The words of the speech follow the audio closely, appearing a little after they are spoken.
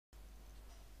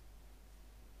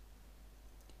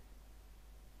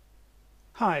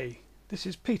Hi, this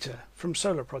is Peter from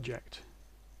Solar Project.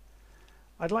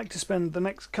 I'd like to spend the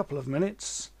next couple of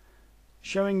minutes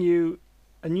showing you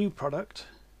a new product,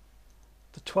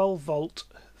 the 12-volt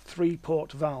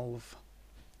 3-port valve.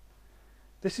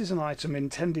 This is an item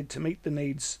intended to meet the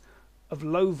needs of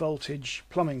low voltage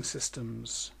plumbing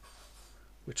systems.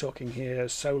 We're talking here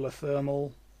solar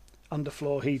thermal,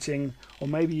 underfloor heating, or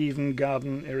maybe even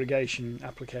garden irrigation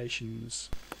applications.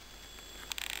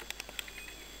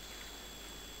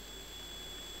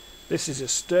 This is a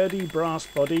sturdy brass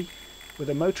body with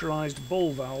a motorized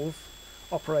ball valve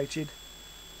operated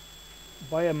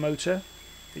by a motor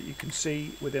that you can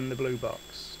see within the blue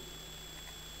box.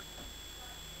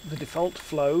 The default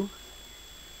flow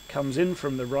comes in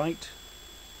from the right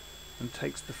and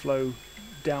takes the flow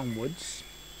downwards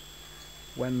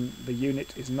when the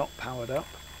unit is not powered up.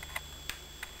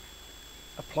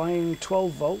 Applying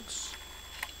 12 volts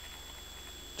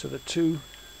to the two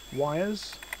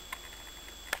wires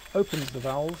opens the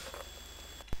valve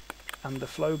and the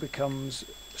flow becomes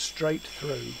straight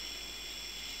through,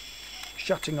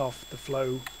 shutting off the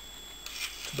flow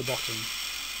to the bottom.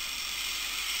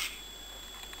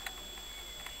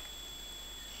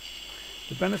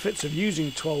 The benefits of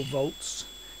using 12 volts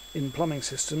in plumbing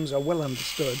systems are well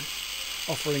understood,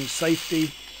 offering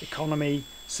safety, economy,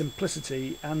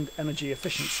 simplicity and energy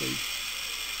efficiency.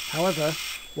 However,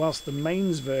 whilst the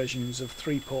mains versions of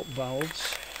 3-port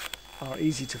valves are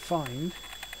easy to find,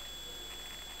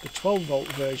 the 12-volt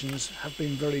versions have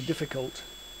been very difficult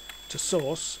to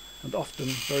source and often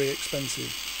very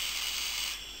expensive.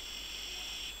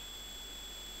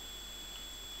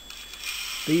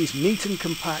 These neat and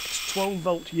compact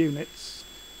 12-volt units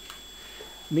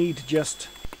need just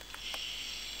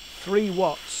 3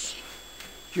 watts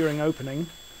during opening,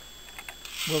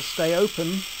 will stay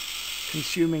open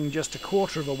consuming just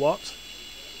 1/4 of a watt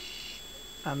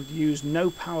and use no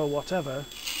power whatever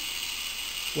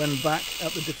when back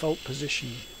at the default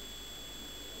position.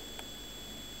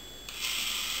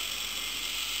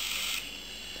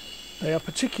 They are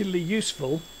particularly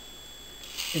useful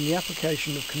in the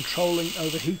application of controlling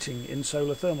overheating in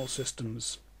solar thermal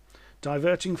systems,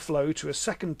 diverting flow to a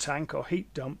second tank or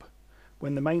heat dump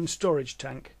when the main storage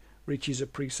tank reaches a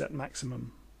preset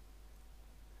maximum.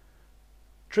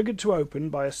 Triggered to open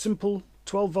by a simple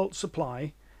 12-volt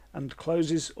supply and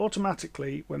closes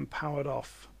automatically when powered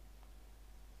off.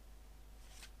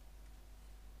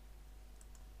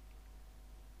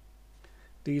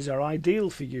 These are ideal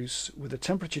for use with a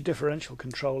temperature differential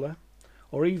controller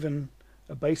or even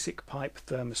a basic pipe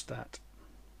thermostat.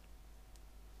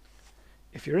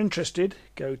 If you're interested,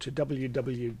 go to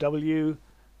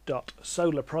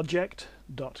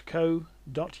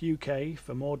www.solarproject.co.uk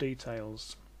for more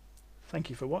details. Thank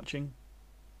you for watching.